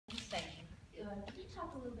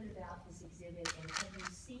talk a little bit about this exhibit, and have you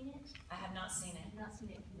seen it? I have not seen it. Not seen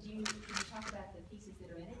it. Can you talk about the pieces that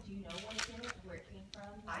are in it? Do you know what's in it, where it came from?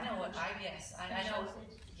 I know what, yes, I know,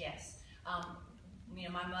 yes. You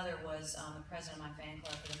know, my mother was the president of my fan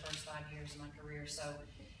club for the first 5 years of my career, so,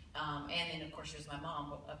 and then of course she was my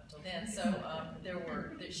mom up until then, so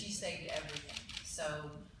she saved everything, so,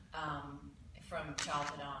 from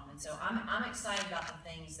childhood on, and so I'm excited about the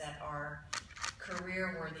things that are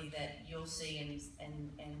career worthy that you'll see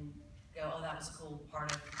and go, oh, that was a cool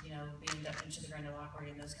part of, you know, being inducted into the Grand Ole Opry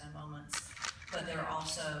and those kind of moments, but there are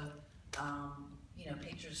also, you know,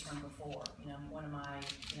 pictures from before. You know, one of my,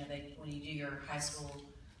 you know, when you do your high school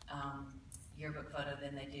yearbook photo,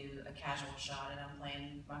 then they do a casual shot, and I'm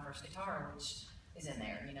playing my first guitar, which is in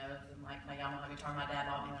there. You know, my Yamaha guitar my dad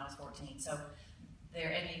bought me when I was 14. So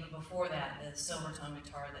there, and even before that, the silver tone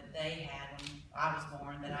guitar that they had when I was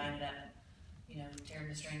born, that I ended up, you know, tearing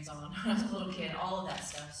the strings on when I was a little kid. All of that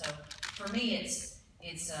stuff. So for me, it's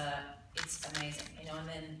amazing. You know, and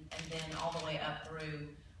then all the way up through.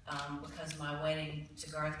 Because my wedding to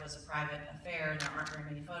Garth was a private affair and there aren't very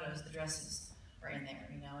many photos, the dresses are in there,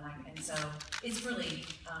 you know, and so it's really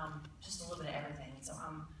just a little bit of everything. So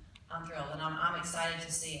I'm thrilled, and I'm excited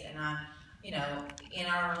to see it. And you know, in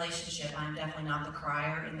our relationship, I'm definitely not the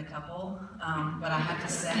crier in the couple, but I have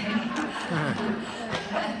to say,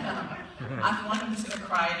 I feel like I'm just going to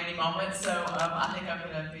cry at any moment. So I think I'm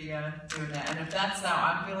going to be doing that. And if that's how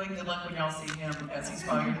I'm feeling, good luck when y'all see him, because he's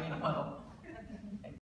probably going to be in a puddle.